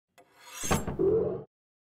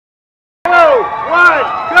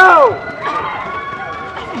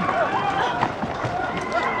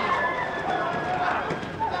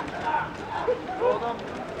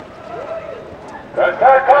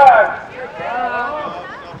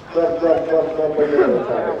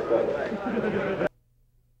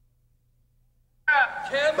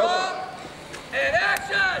Camera and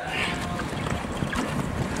action!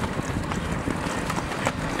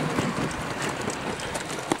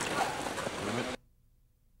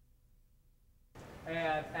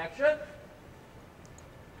 And action.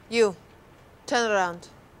 You, turn around.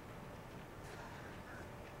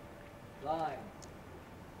 Line.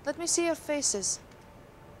 Let me see your faces.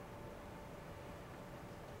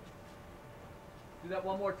 Do that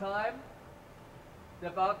one more time.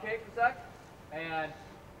 Step out, Kate, for a sec. And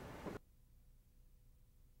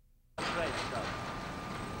His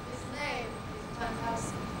name is Van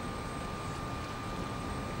Helsing.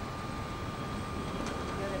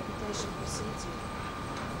 Your reputation precedes you.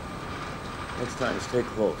 Next time, stay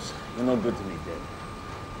close. You're no good to me, dead.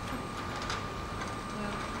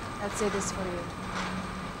 Well, I'll say this for you.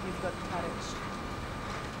 You've got courage.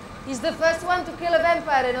 He's the first one to kill a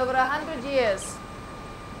vampire in over 100 years.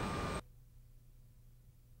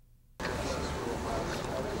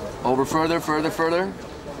 over further, further, further.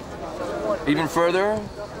 Even further.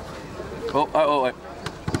 Oh, wait.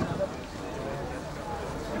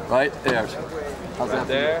 Right there. How's that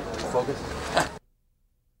there? Focus.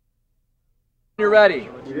 You're ready.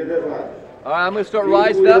 All right, I'm going to start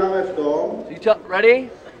rising up. So you tell, ready?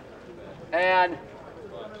 And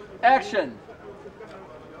action.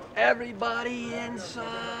 Everybody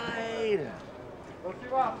inside.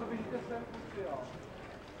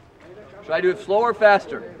 Should I do it slower or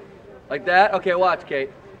faster? Like that? Okay, watch,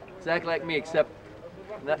 Kate. Exactly like me, except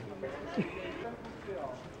that.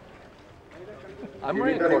 I'm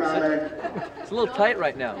wearing a corset. It's a little tight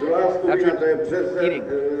right now. After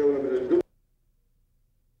eating.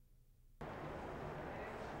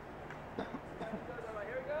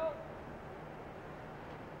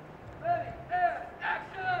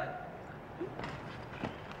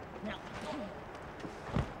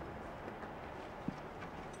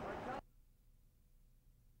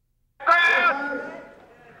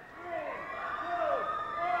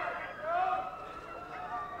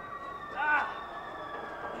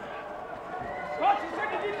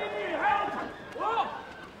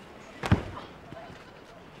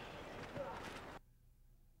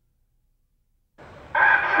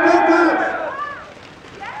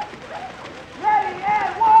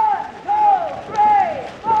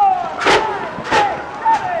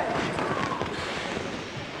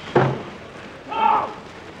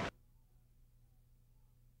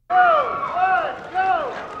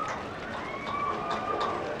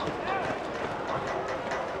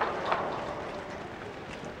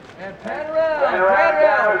 And pan around, pan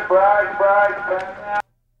around. Brag.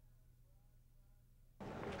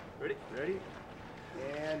 Ready? Ready?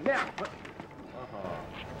 And now.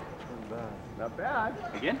 Not bad.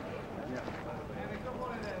 Again? Yeah.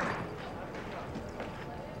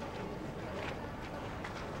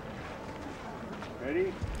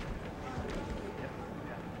 Ready?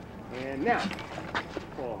 And now.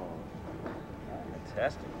 Oh.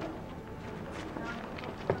 Fantastic.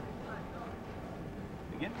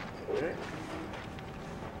 Again? Okay.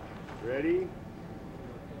 Ready?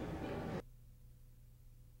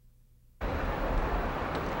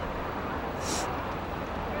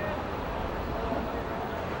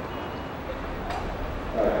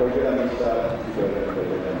 Cualquiera amistad, si